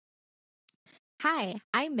Hi,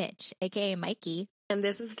 I'm Mitch, aka Mikey. And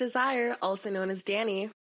this is Desire, also known as Danny.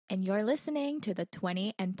 And you're listening to the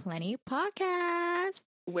 20 and Plenty podcast.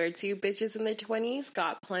 Where two bitches in their 20s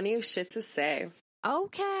got plenty of shit to say.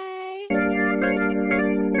 Okay.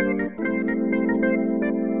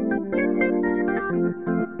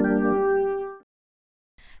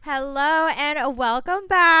 Hello and welcome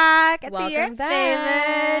back to your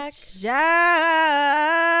favorite show.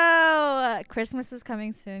 Christmas is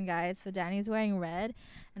coming soon, guys. So Danny's wearing red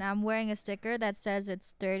and I'm wearing a sticker that says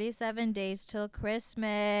it's 37 days till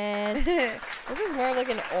Christmas. This is more like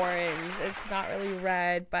an orange. It's not really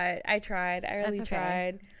red, but I tried. I really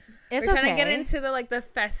tried. We're trying to get into the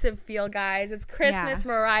festive feel, guys. It's Christmas, yeah.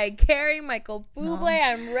 Mariah Carey, Michael Bublé.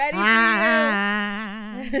 I'm ready for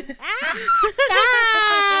you. Stop!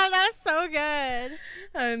 That was so good.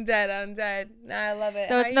 I'm dead. Nah, I love it.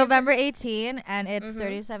 So it's November 18 and it's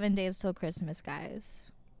 37 days till Christmas,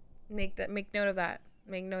 guys. Make note of that.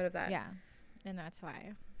 Make note of that. Yeah. And that's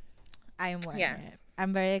why I am wearing it.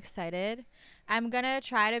 I'm very excited. I'm going to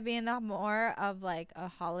try to be in the more of like a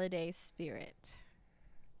holiday spirit.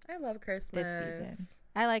 I love Christmas this season.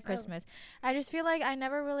 I like Christmas. I just feel like I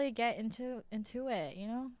never really get into it, you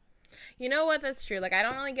know? You know what? That's true. Like I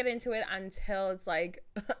don't really get into it until it's like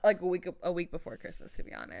a week before Christmas, to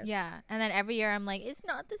be honest. Yeah. And then every year I'm like, it's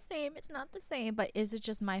not the same. But is it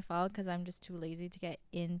just my fault because I'm just too lazy to get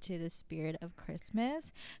into the spirit of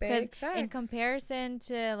Christmas? Because in comparison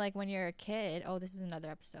to like when you're a kid, this is another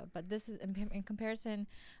episode, but this is in comparison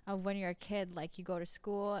of when you're a kid, like you go to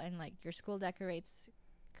school and like your school decorates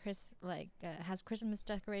has Christmas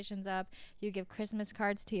decorations up. You give Christmas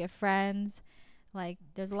cards to your friends. Like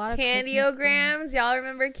there's a lot of Candyograms. Y'all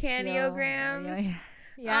remember Candyograms?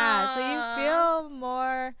 Yeah. So you feel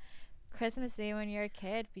more Christmassy when you're a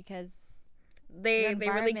kid because they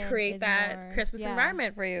really create that Christmas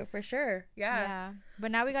environment for you, for sure. Yeah. But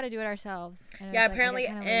now we got to do it ourselves. And yeah, apparently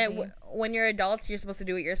when you're adults, you're supposed to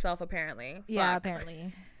do it yourself, apparently. Yeah,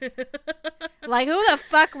 apparently. Like, who the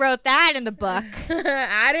fuck wrote that in the book?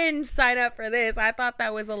 I didn't sign up for this. I thought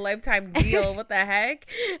that was a lifetime deal. What the heck?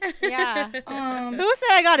 Yeah. Who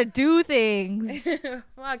said I got to do things?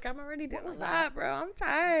 Fuck, I'm already doing that, bro. I'm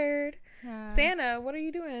tired. Santa, what are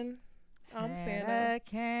you doing? I'm Santa.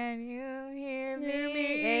 Can you hear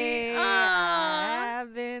me? Hey,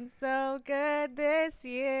 I've been so good this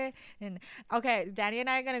year. And okay, Danny and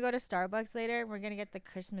I are gonna go to Starbucks later. We're gonna get the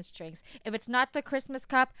Christmas drinks. If it's not the Christmas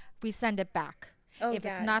cup, we send it back. If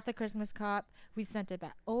it's not the Christmas cup, we sent it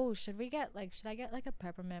back. Should I get like a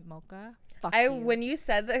peppermint mocha? When you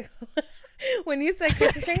said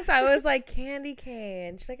Christmas drinks, I was like, candy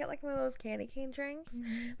cane. Should I get like one of those candy cane drinks?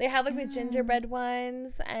 Mm-hmm. They have like the gingerbread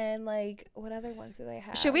ones and like what other ones do they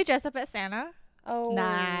have? Should we dress up as Santa? Oh,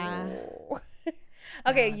 nah.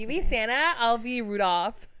 Okay, you be Santa, I'll be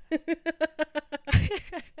Rudolph.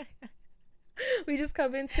 We just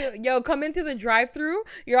come into the drive-thru.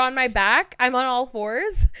 You're on my back. I'm on all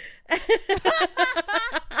fours.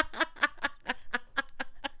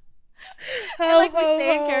 Like we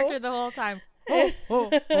stay in character the whole time. Oh.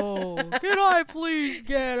 Can I please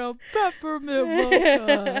get a peppermint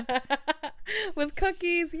mocha? With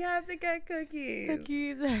cookies. You have to get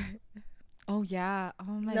cookies. Oh, yeah. Oh,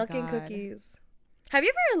 my milk God. Milk and cookies. Have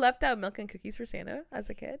you ever left out milk and cookies for Santa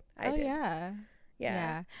as a kid? I did.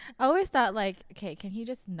 Yeah. I always thought, like, okay, can he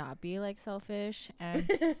just not be, like, selfish and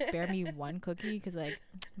spare me one cookie? Because, like,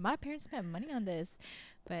 my parents spent money on this.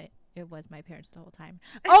 But it was my parents the whole time.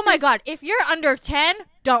 Oh, my God. If you're under 10,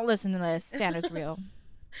 don't listen to this. Santa's real.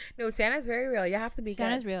 No, Santa's very real. You have to be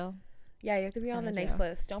Santa's real. Yeah, you have to be on the nice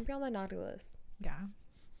list. Don't be on the naughty list. Yeah.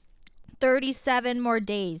 37 more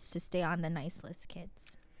days to stay on the nice list,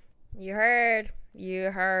 kids. You heard.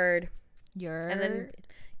 And then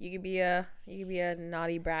you could be a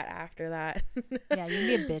naughty brat after that. Yeah, you can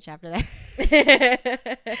be a bitch after that.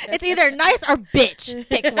 It's either nice or bitch.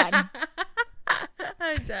 Pick one.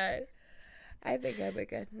 I'm dead. I think I'd be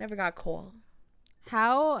good. Never got cold.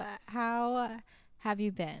 How have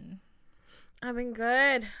you been? I've been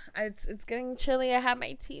good. It's getting chilly. I have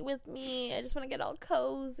my tea with me. I just want to get all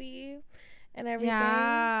cozy and everything.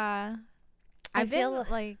 Yeah. I feel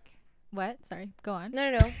like what? Sorry. Go on.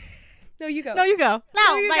 No. No, you go. No, you go.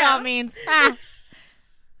 No, by all means.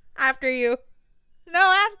 After you.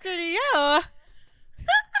 No, after you. No,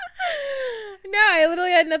 I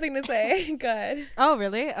literally had nothing to say. Good. Oh,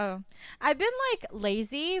 really? Oh. I've been like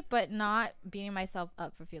lazy, but not beating myself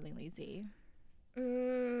up for feeling lazy.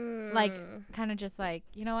 Like kind of just like,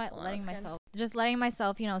 you know what? Letting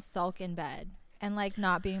myself, you know, sulk in bed and like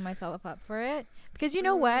not beating myself up for it. Because you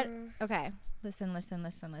know what? Okay. Listen.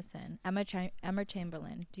 Emma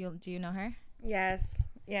Chamberlain. Do you know her? Yes.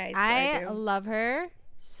 Yeah, I love her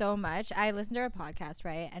so much. I listened to her podcast,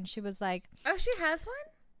 right? And she was like, oh, she has one?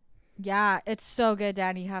 Yeah, it's so good,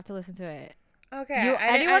 Danny. You have to listen to it. Okay.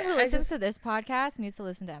 Anyone who listens to this podcast needs to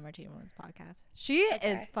listen to Emerald Woman's podcast. She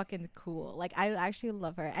is fucking cool. Like, I actually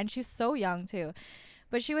love her. And she's so young, too.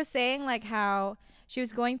 But she was saying, like, how she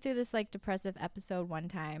was going through this, like, depressive episode one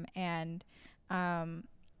time. And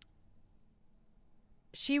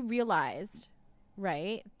she realized,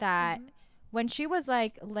 right, that when she was,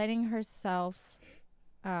 like, letting herself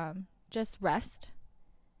just rest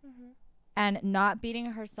and not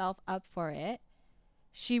beating herself up for it,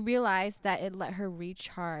 she realized that it let her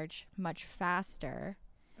recharge much faster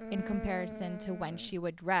in comparison to when she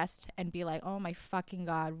would rest and be like, oh my fucking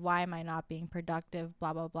God, why am I not being productive,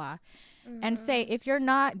 blah, blah, blah. And say, if you're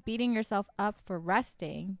not beating yourself up for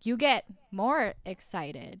resting, you get more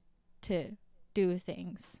excited to do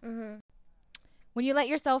things. When you let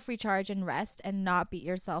yourself recharge and rest and not beat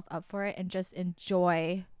yourself up for it and just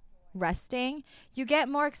enjoy resting, you get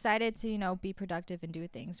more excited to, you know, be productive and do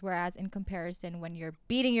things. Whereas in comparison, when you're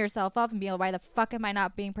beating yourself up and being like, why the fuck am I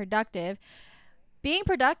not being productive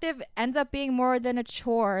ends up being more than a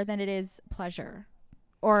chore than it is pleasure.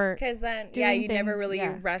 Or because then you never really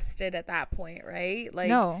rested at that point, right? Like,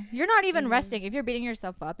 no, you're not even resting. If you're beating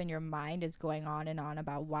yourself up and your mind is going on and on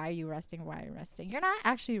about why are you resting, you're not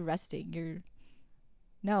actually resting.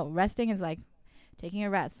 Resting is like taking a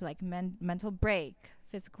rest, like mental break,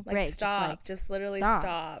 physical break. Stop. Just literally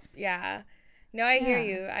stop. Yeah. No, I hear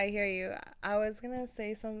you. I was gonna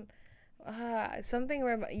say something.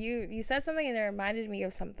 You said something and it reminded me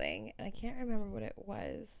of something, and I can't remember what it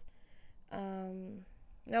was.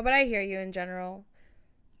 No, but I hear you in general.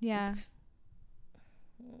 Yeah.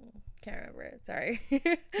 Can't remember it. Sorry.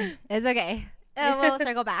 It's okay. We'll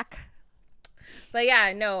circle back. But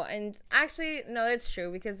yeah, no, and actually, no, it's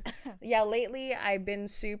true because, lately I've been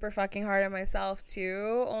super fucking hard on myself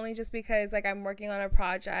too, only just because, like, I'm working on a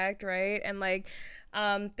project, right? And, like,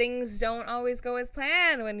 things don't always go as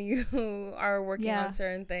planned when you are working on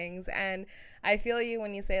certain things. And I feel you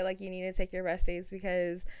when you say, like, you need to take your rest days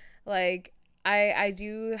because, like, I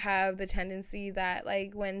do have the tendency that,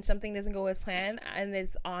 like, when something doesn't go as planned and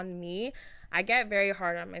it's on me, I get very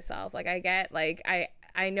hard on myself. Like,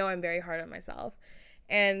 I know I'm very hard on myself,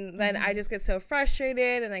 and then I just get so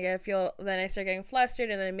frustrated, and then I start getting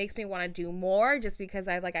flustered, and then it makes me want to do more just because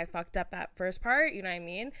I fucked up that first part, you know what I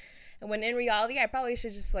mean? And when in reality, I probably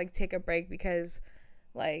should just, like, take a break because,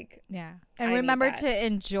 like, and remember to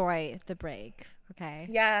enjoy the break, okay?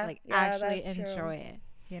 Actually enjoy it,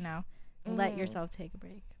 you know? Let yourself take a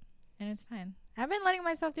break, and it's fine. I've been letting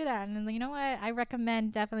myself do that, and you know what? I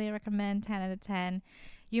definitely recommend 10 out of 10.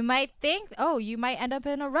 You might think, you might end up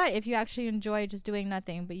in a rut if you actually enjoy just doing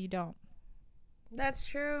nothing, but you don't. That's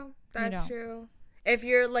true. That's true. If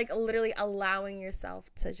you're, like, literally allowing yourself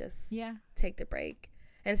to just take the break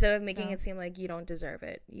instead of making it seem like you don't deserve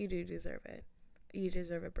it. You do deserve it. You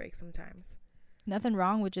deserve a break sometimes. Nothing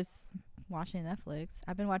wrong with just watching Netflix.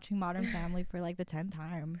 I've been watching Modern Family for, like, the 10th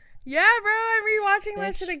time. Yeah, bro, I'm rewatching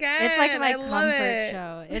that shit again. It's like my comfort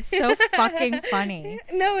show. It's so fucking funny.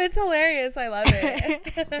 No, it's hilarious. I love it.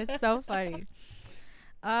 It's so funny.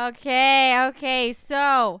 Okay.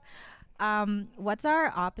 So, what's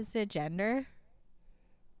our opposite gender?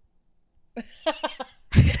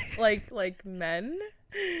 like men?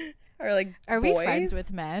 Or like Are boys? We friends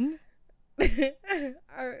with men?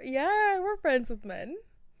 Yeah, we're friends with men.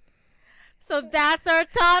 So that's our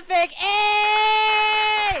topic.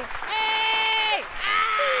 Hey!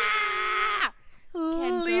 Ah!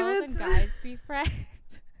 Can girls and guys be friends?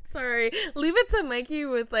 Sorry, leave it to Mikey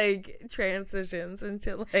with, like, transitions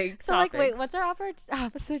into, like, so topics. Like, wait, what's our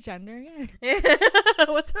opposite gender again?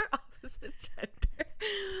 What's our opposite gender?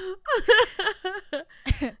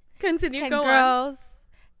 Continue. Go on. Can girls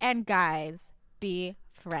and guys be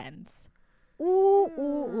friends?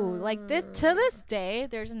 Ooh. Like, this to this day,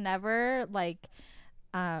 there's never, like,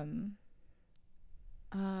 a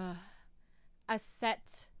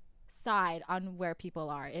set side on where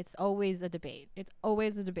people are. It's always a debate.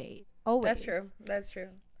 Always. That's true.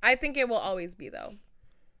 I think it will always be, though.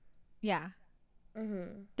 Yeah.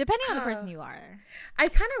 Depending on the person you are. I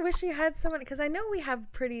kind of wish we had someone, because I know we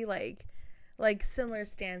have pretty, like similar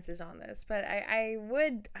stances on this, but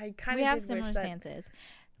we have similar stances.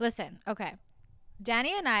 Listen, okay.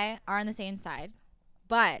 Danny and I are on the same side,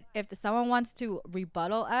 but if someone wants to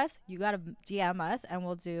rebuttal us, you gotta DM us and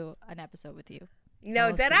we'll do an episode with you.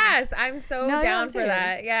 No, dead ass. I'm so down for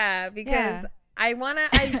that. Yeah, because I'm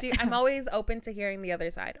always open to hearing the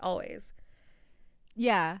other side, always.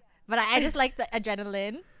 Yeah, but I just like the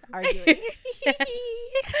adrenaline arguing.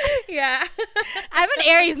 Yeah. I'm an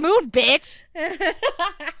Aries moon, bitch.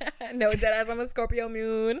 No, deadass, I'm a Scorpio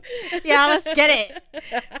moon. Yeah, let's get it.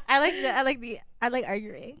 I like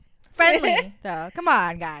arguing. Friendly though. Come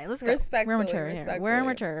on, guys. Let's go. We're mature here.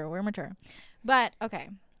 We're mature. But okay.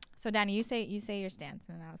 So Danny, you say your stance,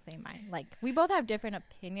 and I'll say mine. Like, we both have different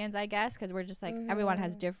opinions, I guess, because we're just like everyone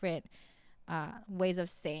has different ways of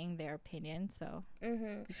saying their opinion. So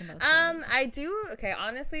I do. Okay,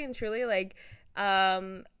 honestly and truly, like,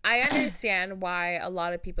 I understand why a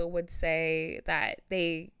lot of people would say that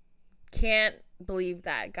they can't believe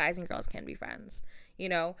that guys and girls can be friends, you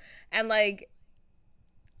know, and like.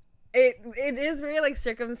 It is very like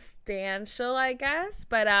circumstantial, I guess,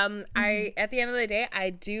 but I at the end of the day,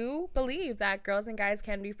 I do believe that girls and guys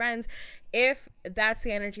can be friends if that's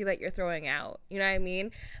the energy that you're throwing out. You know what I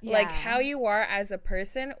mean? Yeah. Like, how you are as a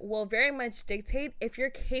person will very much dictate if you're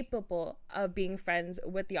capable of being friends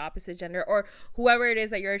with the opposite gender or whoever it is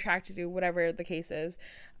that you're attracted to, whatever the case is.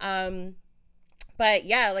 But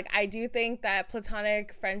yeah, like, I do think that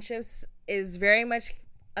platonic friendships is very much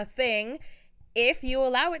a thing if you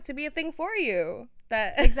allow it to be a thing for you.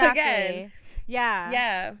 That exactly. Again,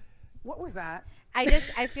 yeah. What was that?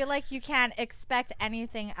 I feel like you can't expect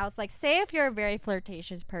anything else. Like, say if you're a very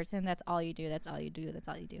flirtatious person, that's all you do.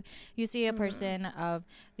 You see a person of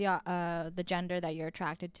the gender that you're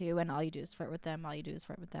attracted to, and all you do is flirt with them.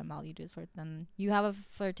 You have a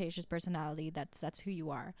flirtatious personality. That's who you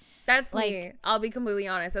are. That's like, me. I'll be completely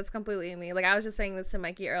honest. That's completely me. Like, I was just saying this to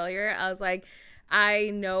Mikey earlier. I was like, I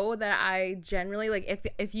know that I generally, like,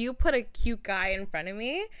 if you put a cute guy in front of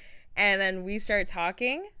me and then we start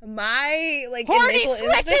talking, my, like, horny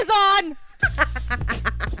switch is on.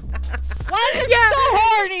 Why is it so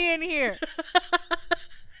horny in here?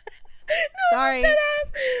 No, sorry,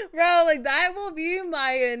 bro. Like, that will be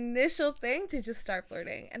my initial thing to just start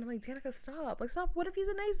flirting, and I'm like, Danica, stop. Like, stop. What if he's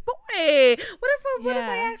a nice boy? What if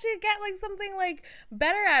I actually get like something like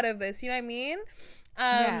better out of this? You know what I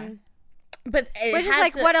mean? But which is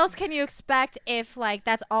like, what else can you expect if like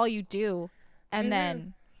that's all you do, and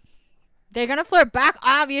then they're gonna flirt back,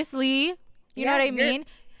 obviously. You know what I mean?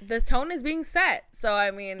 The tone is being set, so I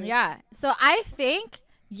mean, yeah. So I think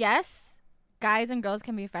yes, guys and girls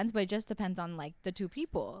can be friends, but it just depends on like the two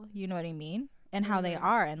people. You know what I mean? And how they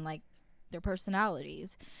are, and like their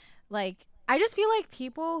personalities. Like, I just feel like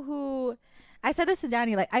people who, I said this to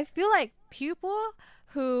Danny, like, I feel like people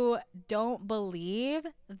who don't believe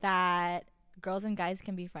that girls and guys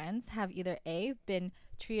can be friends have either A, been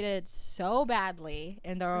treated so badly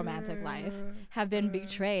in their romantic life, have been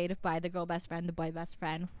betrayed by the girl best friend, the boy best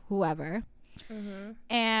friend, whoever,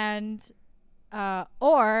 and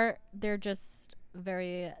or they're just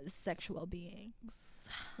very sexual beings.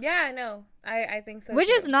 Yeah, I know. I think so. Which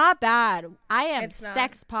is not bad. I am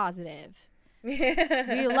sex positive.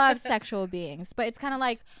 We love sexual beings, but it's kind of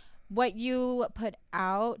like, what you put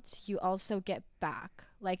out, you also get back.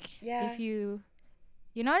 Like, if you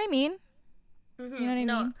know what I mean? You know what I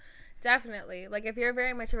mean? Definitely. Like, if you're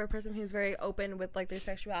very much of a person who's very open with like their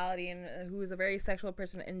sexuality and who's a very sexual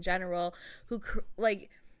person in general, who like,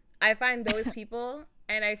 I find those people,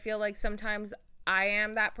 and I feel like sometimes I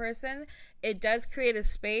am that person, it does create a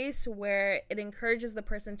space where it encourages the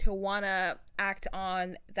person to want to act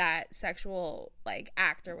on that sexual like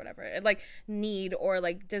act or whatever, like need or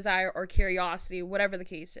like desire or curiosity, whatever the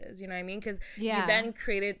case is, you know what I mean? Because you then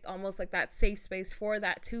created almost like that safe space for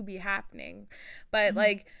that to be happening. But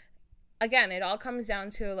like, again, it all comes down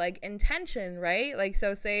to like intention, right? Like,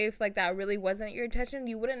 so say if like that really wasn't your intention,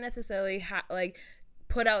 you wouldn't necessarily like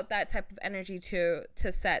put out that type of energy to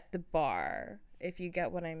set the bar, if you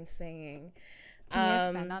get what I'm saying. Can you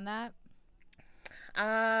expand on that?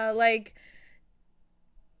 Like,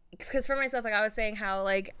 because for myself, like I was saying how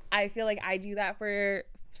like I feel like I do that for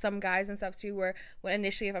some guys and stuff too, where when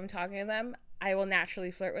initially if I'm talking to them, I will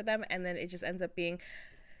naturally flirt with them, and then it just ends up being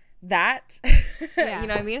that. You know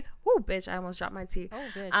what I mean? Ooh, bitch, I almost dropped my tea. Oh,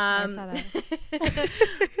 bitch, I saw that.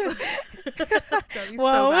 That'd be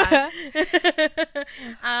so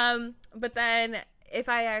bad. But then if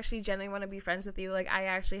I actually genuinely want to be friends with you, like, I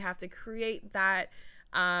actually have to create that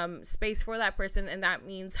space for that person, and that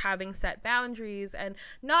means having set boundaries and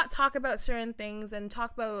not talk about certain things and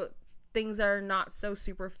talk about things that are not so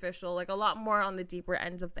superficial, like a lot more on the deeper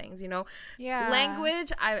ends of things, you know? Yeah.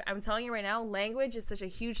 Language, I'm telling you right now, language is such a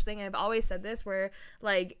huge thing, and I've always said this, where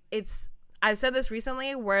like I've said this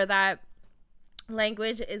recently, where that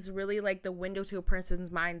language is really like the window to a person's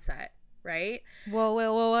mindset, right?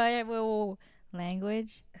 Whoa.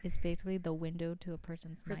 Language is basically the window to a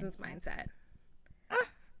person's mindset.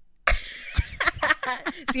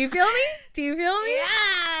 Do you feel me? Do you feel me?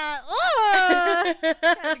 Yeah. Oh,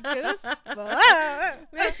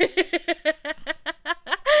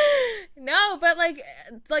 no, but like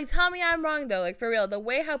tell me I'm wrong though. Like for real, the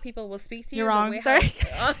way how people will speak to you. You're wrong. Sorry.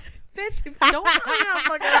 Bitch, don't tell me I'm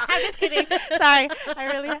fucking wrong. I'm just kidding. Sorry.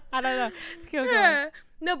 I don't know. Yeah.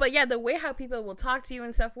 No, but yeah, the way how people will talk to you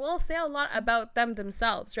and stuff will say a lot about them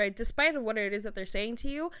themselves, right? Despite of what it is that they're saying to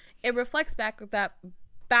you, it reflects back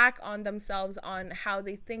on themselves, on how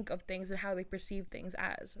they think of things and how they perceive things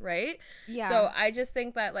as, right? Yeah. So I just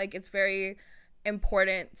think that like it's very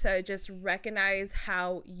important to just recognize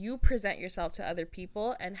how you present yourself to other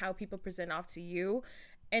people and how people present off to you,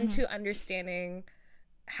 into understanding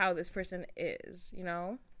how this person is, you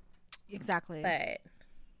know? Exactly. But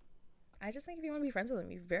I just think if you want to be friends with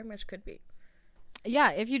them, you very much could be.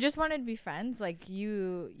 Yeah, if you just wanted to be friends, like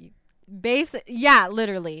literally,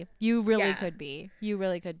 you really could be. You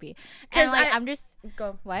really could be. And like I'm just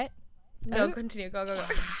go. What? No, continue. Go.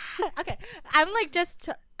 Okay. I'm like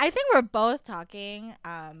I think we're both talking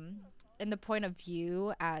in the point of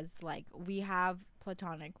view as like we have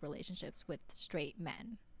platonic relationships with straight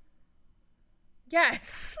men.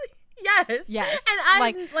 Yes. Yes. And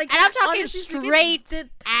I'm talking straight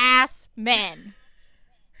ass men.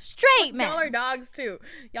 Straight men. Y'all are dogs too.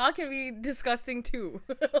 Y'all can be disgusting too.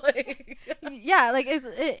 Yeah, like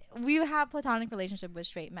we have platonic relationship with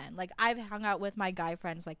straight men. Like I've hung out with my guy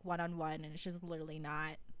friends like one-on-one, and it's just literally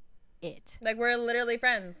not it. Like we're literally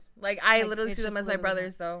friends. Like I literally see them as my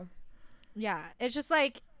brothers though. Yeah, it's just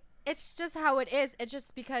like it's just how it is. It's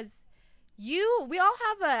just because we all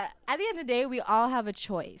have at the end of the day, we all have a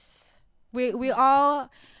choice. We all,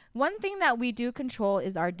 one thing that we do control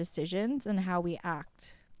is our decisions and how we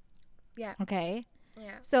act. Yeah. Okay?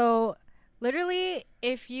 Yeah. So, literally,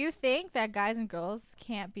 if you think that guys and girls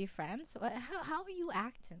can't be friends, how are you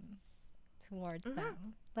acting towards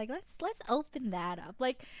them? Like, let's open that up.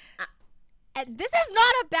 Like, and this is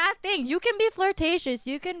not a bad thing. You can be flirtatious.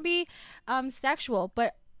 You can be sexual,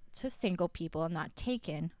 but to single people, not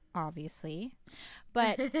taken, obviously.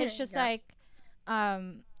 But it's just like, how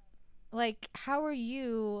are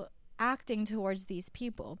you acting towards these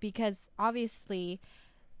people? Because obviously,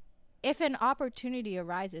 if an opportunity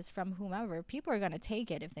arises from whomever, people are going to take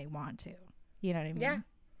it if they want to. You know what I mean? Yeah.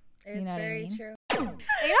 It's very true. You know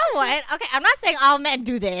what? Okay, I'm not saying all men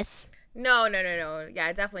do this. No.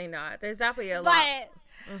 Yeah, definitely not. There's definitely a lot.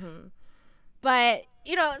 But,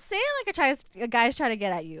 you know, say like a guy's trying to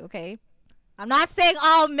get at you, okay? I'm not saying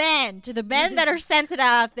all men. To the men that are sensitive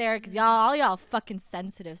out there, because all y'all fucking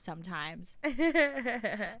sensitive sometimes.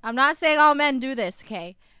 I'm not saying all men do this,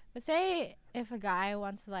 okay? But say if a guy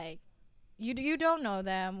wants to, like, you don't know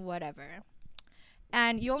them, whatever,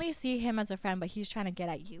 and you only see him as a friend, but he's trying to get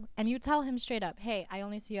at you, and you tell him straight up, hey, I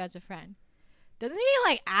only see you as a friend. Doesn't he,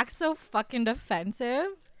 like, act so fucking defensive?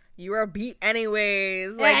 You were beat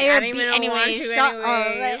anyways. Like, yeah, I didn't even want you anyways. I don't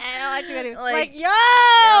want you anyways. Like, yo,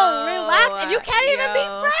 relax. And you can't even be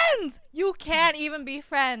friends. You can't even be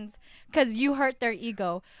friends because you hurt their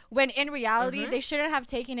ego. When in reality, they shouldn't have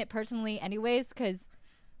taken it personally anyways, because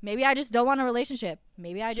maybe I just don't want a relationship.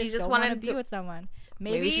 Maybe I just don't want to be with someone.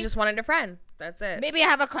 Maybe she just wanted a friend. That's it. Maybe I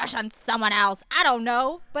have a crush on someone else. I don't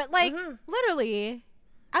know. But, like, literally,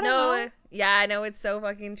 I don't know. Yeah, I know, it's so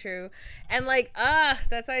fucking true. And like,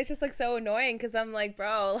 that's why it's just like so annoying, because I'm like,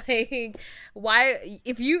 bro, like, why,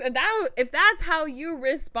 if that's how you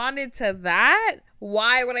responded to that,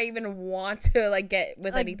 why would I even want to like get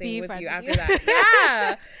with like, anything with you after that?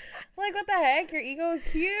 Yeah. Like, what the heck? Your ego is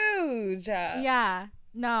huge. Yeah.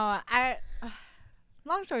 No,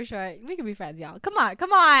 long story short, we can be friends, y'all. Come on.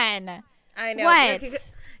 I know. What?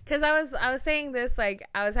 Because I was saying this, like,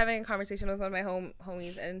 I was having a conversation with one of my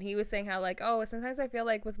homies, and he was saying how, like, oh, sometimes I feel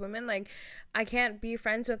like with women, like, I can't be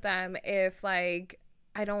friends with them if, like,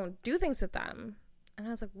 I don't do things with them. And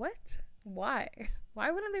I was like, what? Why?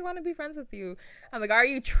 Why wouldn't they want to be friends with you? I'm like, are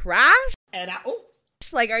you trash? And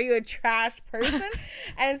like, are you a trash person?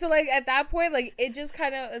 And so, like, at that point, like, it just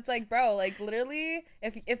kind of, it's like, bro, like, literally,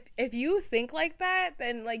 if you think like that,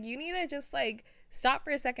 then, like, you need to just, like, stop for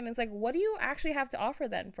a second. It's like, what do you actually have to offer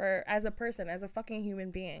then, for as a person, as a fucking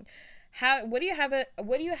human being? What do you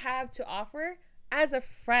have to offer as a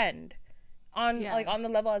friend on like on the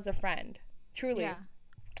level as a friend? Truly. Yeah.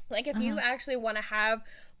 Like, if you actually want to have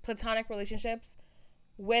platonic relationships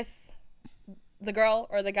with the girl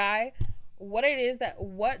or the guy, what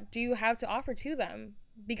do you have to offer to them?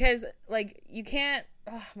 Because, like, you can't,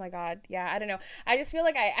 oh my God. Yeah, I don't know. I just feel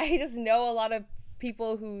like I just know a lot of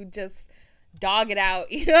people who just dog it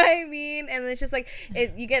out, you know what I mean? And it's just like,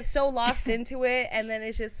 you get so lost into it, and then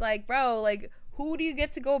it's just like, bro, like, who do you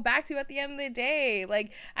get to go back to at the end of the day?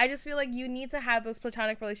 Like, I just feel like you need to have those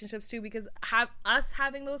platonic relationships too, because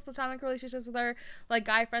having those platonic relationships with our like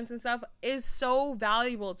guy friends and stuff is so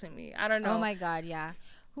valuable to me. I don't know. Oh my God, yeah.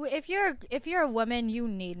 If you're a woman, you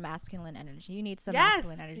need masculine energy. You need some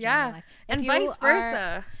masculine energy in your life. And vice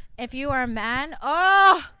versa. If you are a man,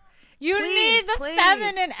 you need the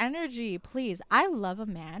feminine energy. Please. I love a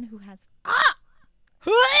man who has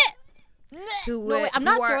I'm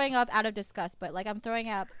not throwing up out of disgust, but like I'm throwing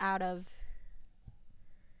up out of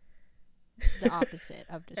the opposite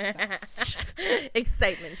of disgust.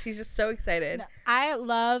 Excitement. She's just so excited. No, I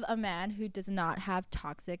love a man who does not have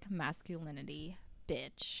toxic masculinity,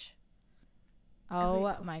 bitch.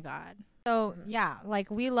 Oh my God. So yeah, like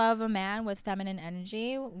we love a man with feminine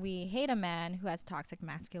energy. We hate a man who has toxic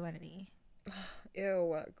masculinity.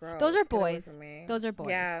 Ew, gross. Those are boys. Those are boys.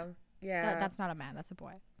 Yeah. That's not a man. That's a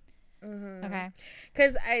boy. Mm-hmm. Okay.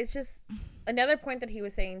 Because it's just another point that he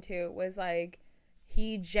was saying too was like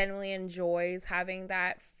he genuinely enjoys having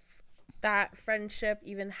that friendship,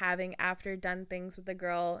 even having after done things with the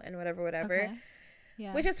girl and whatever. Okay.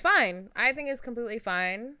 Yeah. Which is fine. I think it's completely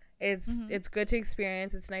fine. It's good to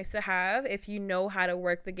experience. It's nice to have. If you know how to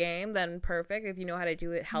work the game, then perfect. If you know how to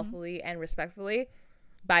do it healthily and respectfully,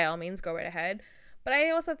 by all means, go right ahead. But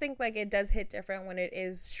I also think like it does hit different when it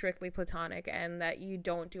is strictly platonic and that you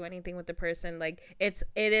don't do anything with the person. Like it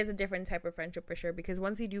is a different type of friendship for sure, because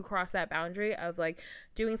once you do cross that boundary of like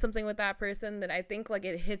doing something with that person, then I think like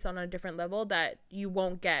it hits on a different level that you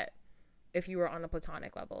won't get if you were on a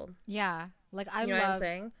platonic level. Yeah. Like you know what I'm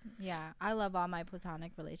saying? Yeah. I love all my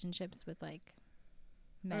platonic relationships with like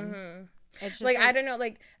men. Mm-hmm. It's just like I don't know,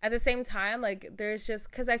 like at the same time, like there's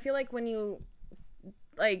just, because I feel like when you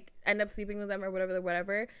like end up sleeping with them or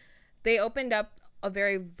whatever, they opened up a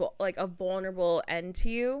very a vulnerable end to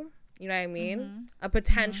you. You know what I mean? A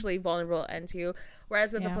potentially vulnerable end to you.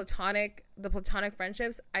 Whereas with the platonic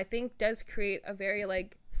friendships, I think does create a very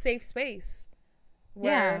like safe space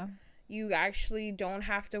where you actually don't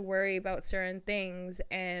have to worry about certain things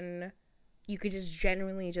and you could just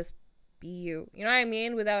genuinely just be you. You know what I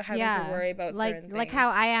mean? Without having to worry about certain things. Like how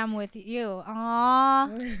I am with you. Aww.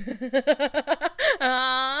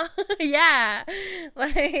 Yeah.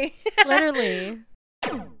 Like literally.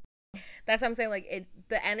 That's what I'm saying. Like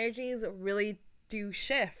the energies really do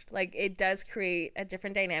shift. Like it does create a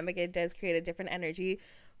different dynamic. It does create a different energy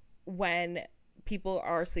when people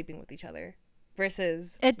are sleeping with each other.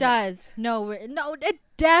 Versus it does. No, it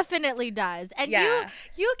definitely does. And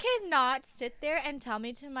you cannot sit there and tell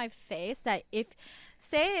me to my face that if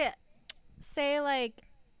say like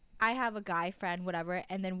I have a guy friend, whatever,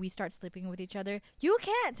 and then we start sleeping with each other, you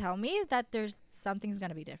can't tell me that something's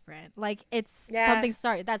gonna be different. Like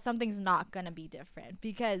something's not gonna be different,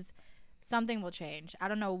 because something will change. I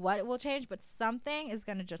don't know what it will change, but something is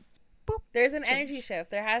gonna just boop, there's an energy shift.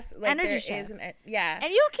 There has like energy shift.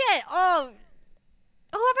 And you can't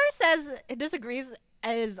whoever says it disagrees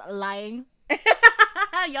is lying.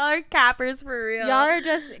 Y'all are cappers for real. Y'all are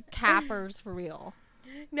just cappers for real.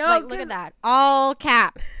 No, like, look at that. All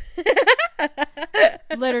cap.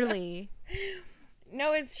 Literally.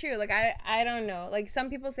 No, it's true. Like I don't know. Like some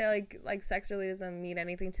people say like sex really doesn't mean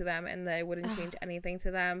anything to them and that it wouldn't change anything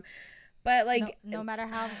to them. But like no matter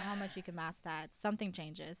how much you can mask that, something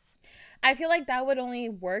changes. I feel like that would only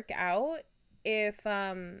work out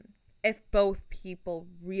if both people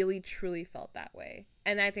really truly felt that way.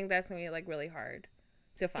 And I think that's gonna be like really hard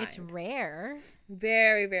to find. It's rare.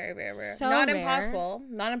 Very, very, very rare. So not rare. Impossible.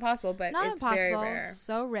 Not impossible, but it's very rare.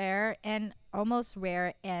 So rare and almost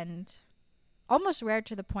rare to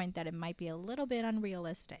the point that it might be a little bit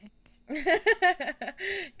unrealistic.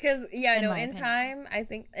 Because in time, I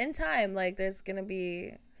think in time, like there's gonna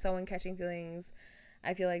be someone catching feelings.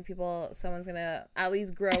 I feel like someone's gonna at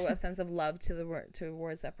least grow a sense of love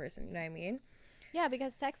towards that person. You know what I mean? Yeah,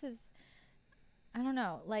 because sex is, I don't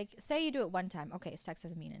know. Like, say you do it one time. Okay, sex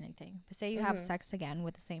doesn't mean anything. But say you have sex again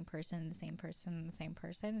with the same person,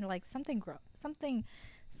 like something happens.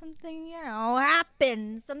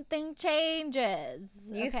 Something changes.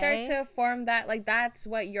 You start to form that, like that's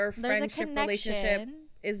what your friendship relationship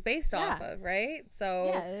is based off of, right?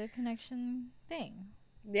 So a connection thing.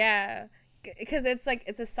 Yeah. Because it's like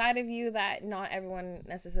it's a side of you that not everyone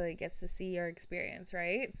necessarily gets to see or experience,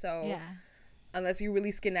 right? So unless you really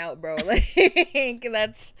skin out, bro, like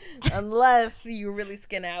that's unless you really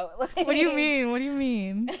skin out. Like, what do you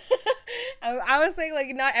mean? I was saying like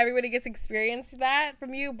not everybody gets to experience that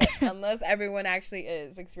from you, but unless everyone actually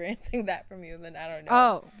is experiencing that from you, then I don't know.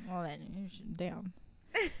 Oh, well then you should, damn.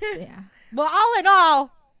 Yeah. Well, all in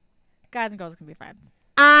all, guys and girls can be friends.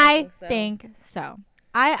 I think so.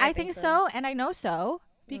 I think so, and I know so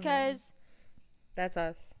because that's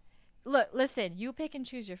us. Look, listen, you pick and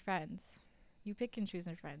choose your friends. You pick and choose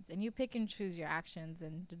your friends, and you pick and choose your actions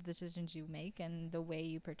and the decisions you make and the way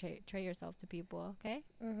you portray yourself to people, okay?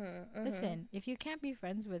 Listen, if you can't be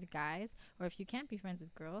friends with guys or if you can't be friends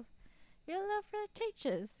with girls, you're a little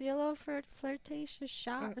flirtatious. You're a little flirtatious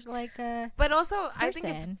shot, like a But also, person. I think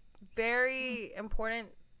it's very important,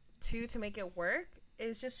 too, to make it work,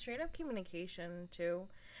 is just straight up communication, too.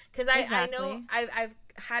 Because I know I've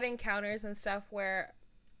had encounters and stuff where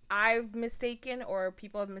I've mistaken or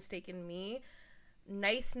people have mistaken me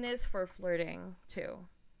niceness for flirting too.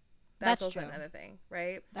 That's also true. Another thing,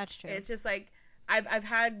 right? That's true. It's just like I've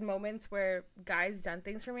had moments where guys done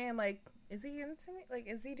things for me. I'm like, is he into me? Like,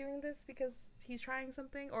 is he doing this because he's trying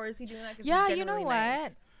something, or is he doing that because he's genuinely you know what?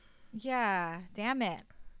 Nice? Yeah, damn it,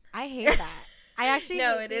 I hate that. I actually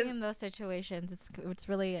hate being in those situations. It's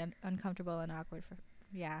really uncomfortable and awkward for.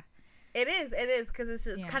 Yeah, it is because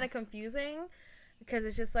it's kind of confusing. Because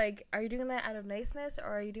it's just like, are you doing that out of niceness, or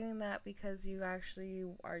are you doing that because you actually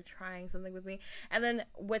are trying something with me? And then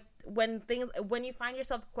when you find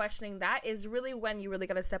yourself questioning that is really when you really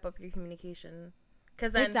got to step up your communication.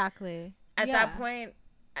 Because then exactly at that point,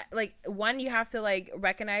 like, one, you have to like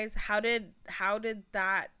recognize how did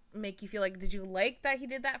that make you feel? Like, did you like that he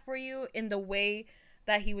did that for you in the way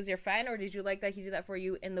that he was your friend, or did you like that he did that for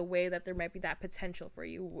you in the way that there might be that potential for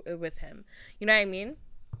you with him? You know what I mean?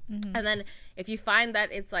 And then if you find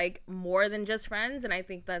that it's like more than just friends, and I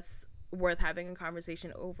think that's worth having a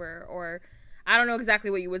conversation over. Or I don't know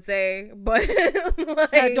exactly what you would say, but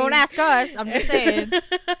like, don't ask us. I'm just saying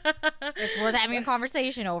it's worth having a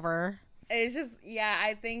conversation over. It's just,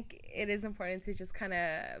 I think it is important to just kind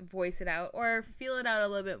of voice it out or feel it out a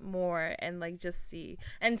little bit more, and like just see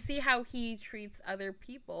how he treats other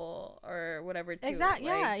people or whatever too. Exactly.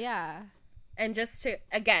 Like, yeah. And just to,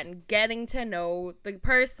 again, getting to know the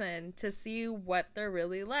person to see what they're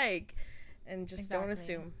really like. And just don't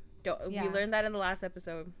assume. We learned that in the last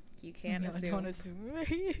episode. You can't assume. Don't assume.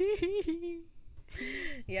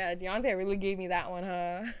 Yeah, Deontay really gave me that one,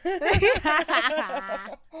 huh?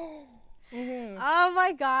 Oh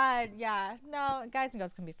my God. Yeah. No, guys and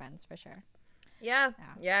girls can be friends for sure. Yeah,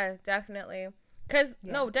 definitely. Because,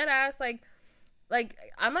 no, dead ass, like,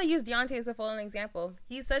 I'm going to use Deontay as a full example.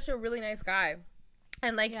 He's such a really nice guy.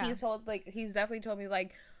 And, like, he's definitely told me,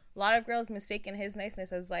 like, a lot of girls mistaken his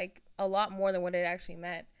niceness as, like, a lot more than what it actually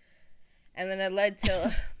meant. And then it led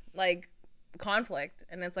to, like, conflict.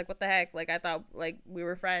 And it's like, what the heck? Like, I thought, like, we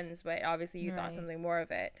were friends, but obviously you thought something more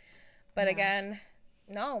of it. But again,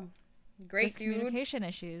 no. Great just dude. Communication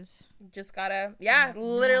issues. Just gotta,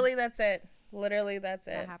 literally that's it. Literally that's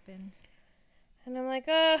it. That happened. And I'm like,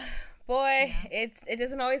 boy, it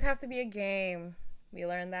doesn't always have to be a game. We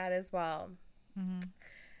learned that as well.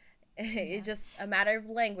 It's just a matter of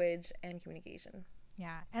language and communication.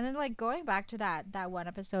 Yeah. And then, like, going back to that one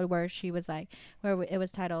episode where she was like, where it was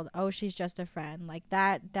titled, "Oh, she's just a friend," like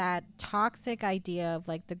that toxic idea of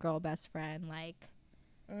like the girl best friend, like,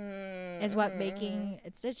 is what making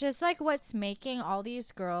it's just like what's making all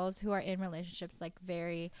these girls who are in relationships like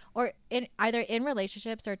either in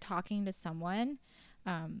relationships or talking to someone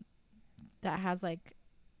that has like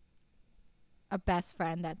a best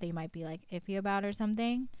friend that they might be like iffy about or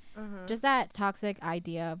something. Just that toxic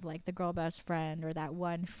idea of like the girl best friend or that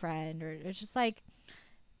one friend, or it's just like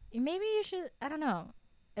maybe you should, I don't know.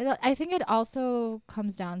 I think it also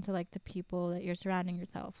comes down to like the people that you're surrounding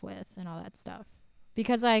yourself with and all that stuff.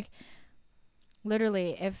 Because like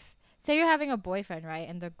literally, if say you're having a boyfriend, right,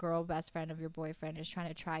 and the girl best friend of your boyfriend is trying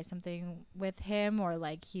to try something with him, or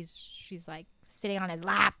like she's like sitting on his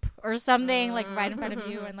lap or something, like right in front of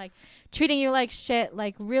you and like treating you like shit,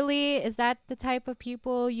 like really, is that the type of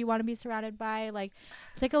people you want to be surrounded by? Like,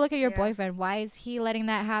 take a look at your boyfriend. Why is he letting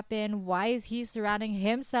that happen? Why is he surrounding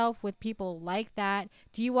himself with people like that?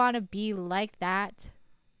 Do you want to be like that?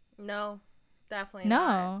 No, definitely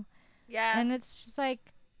not. Yeah. And it's just like,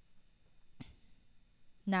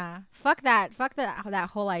 nah, fuck that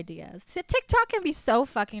whole idea. TikTok can be so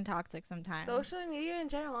fucking toxic sometimes. Social media in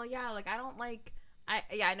general, like I don't like.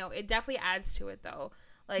 I know it definitely adds to it though.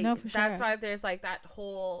 Like that's why there's like that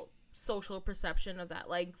whole social perception of that,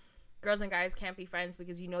 like girls and guys can't be friends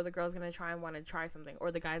because you know the girl's gonna try and want to try something,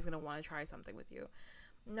 or the guy's gonna want to try something with you.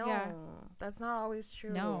 No, that's not always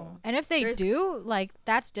true. No, and if they do, like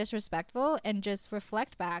that's disrespectful. And just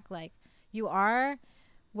reflect back, like you are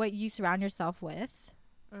what you surround yourself with.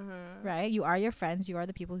 Right? You are your friends. You are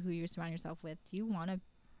the people who you surround yourself with. Do you want to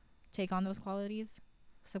take on those qualities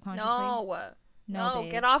subconsciously? No,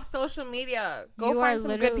 get off social media. Go find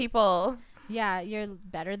some good people. Yeah, you're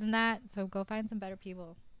better than that. So go find some better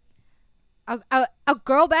people. A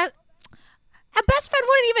girl best. A best friend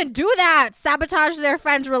wouldn't even do that. Sabotage their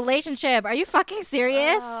friend's relationship. Are you fucking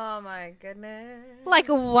serious? Oh my goodness. Like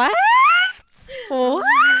what? What?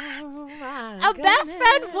 A best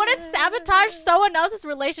friend wouldn't sabotage someone else's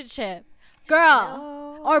relationship.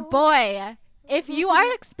 Girl or boy. If you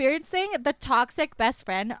are experiencing the toxic best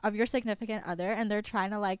friend of your significant other and they're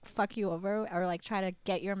trying to like fuck you over or like try to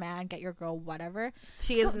get your man, get your girl, whatever.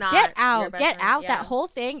 She is not. Get out. Get out. Yeah. That whole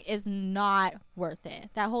thing is not worth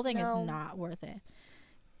it. That whole thing is not worth it.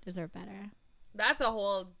 Deserve better. That's a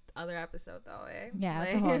whole other episode though, eh? Yeah,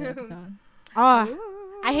 that's a whole other episode.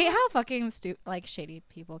 Oh, I hate how fucking like shady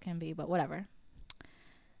people can be, but whatever.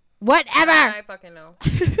 Whatever. I fucking know.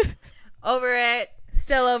 Over it.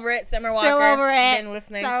 Still over it. Summer Walker. Still over it. Been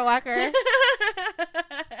listening. Summer Walker.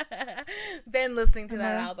 Been listening to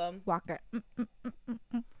that album. Walker.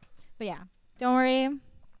 But yeah, don't worry.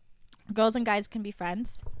 Girls and guys can be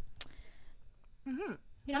friends. Mm-hmm.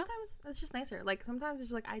 Sometimes it's just nicer. Like sometimes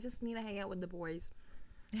it's just like I just need to hang out with the boys.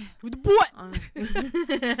 With the boy. I'm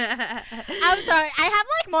sorry. I have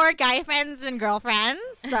like more guy friends than girlfriends.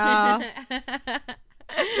 So.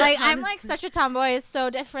 Like I'm like such a tomboy. It's so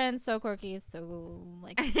different, so quirky, so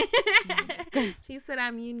like. She said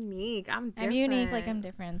I'm unique. I'm different. I'm unique, like I'm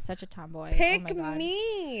different. Such a tomboy. Pick oh my God.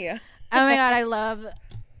 me. Oh my God,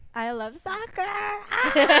 I love soccer.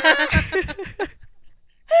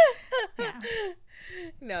 Yeah.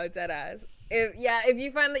 No, dead ass. If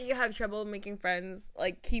you find that you have trouble making friends,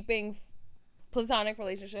 like keeping platonic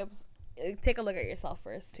relationships, take a look at yourself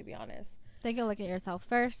first. To be honest, take a look at yourself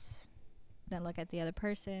first. Then look at the other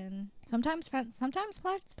person. Sometimes some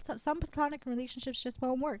platonic relationships just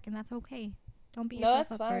won't work, and that's okay. Don't beat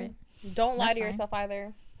yourself up for it. Don't lie to yourself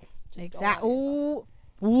either. Exactly. Ooh.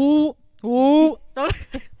 So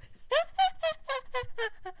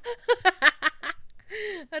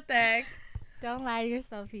what the heck? Don't lie to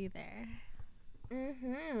yourself either.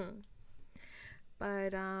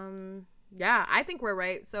 But yeah, I think we're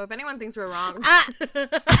right. So if anyone thinks we're wrong.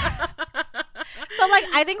 So like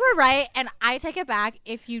I think we're right, and I take it back.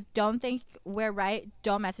 If you don't think we're right,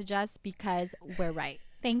 don't message us because we're right.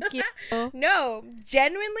 Thank you. No,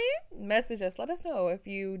 genuinely message us. Let us know if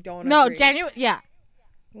you don't No, agree. genuine. Yeah.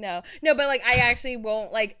 No, but like I actually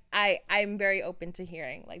won't like I'm very open to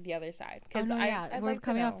hearing like the other side because we're like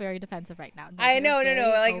coming off very defensive right now. I know,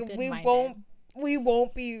 no, like we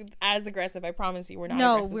won't be as aggressive. I promise you, we're not.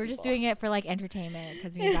 No, we're just doing it for like entertainment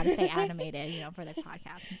because we got to stay animated, for the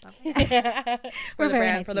podcast and stuff. Like that. We're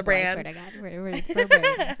very nice for the brand. I swear to God, we're very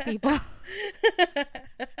nice people.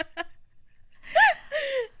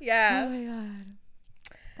 Yeah. Oh my God,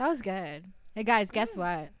 that was good. Hey guys, guess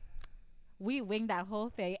what? We winged that whole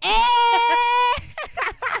thing.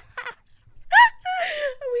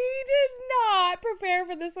 We did not prepare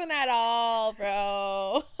for this one at all,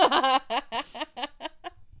 bro.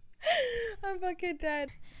 I'm fucking dead.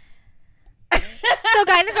 So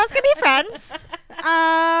guys and girls can be friends.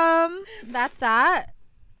 That's that.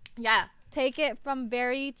 Yeah. Take it from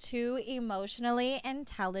very to emotionally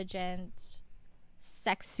intelligent,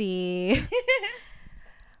 sexy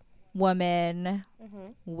woman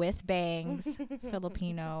with bangs,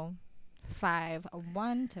 Filipino,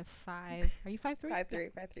 1 to 5. Are you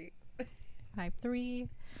 5'3"? 5'3". 5'3".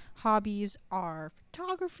 Hobbies are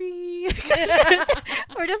photography.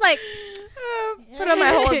 We're just like put on my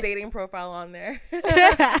whole dating profile on there.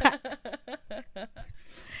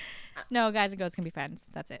 No, guys and girls can be friends.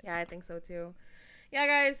 That's it. Yeah, I think so too. Yeah,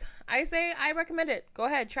 guys, I recommend it. Go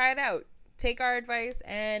ahead, try it out. Take our advice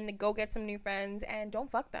and go get some new friends and don't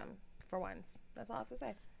fuck them for once. That's all I have to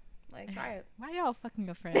say. Like, try it. Why y'all fucking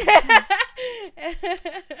your friends?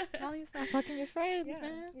 Y'all need to stop fucking your friends,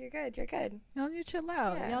 man. You're good. Y'all need to chill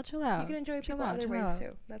out. Y'all chill out. You can enjoy people other ways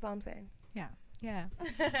too. That's all I'm saying. Yeah.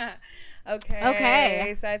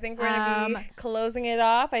 Okay. So I think we're gonna be closing it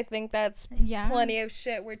off. I think that's plenty of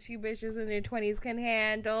shit where two bitches in their 20s can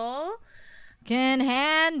handle. But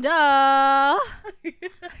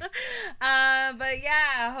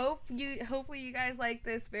yeah, hopefully you guys like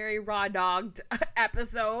this very raw dogged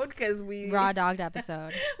episode because we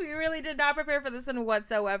really did not prepare for this one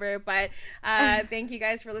whatsoever. But thank you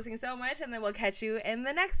guys for listening so much, and then we'll catch you in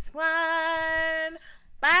the next one.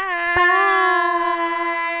 Bye.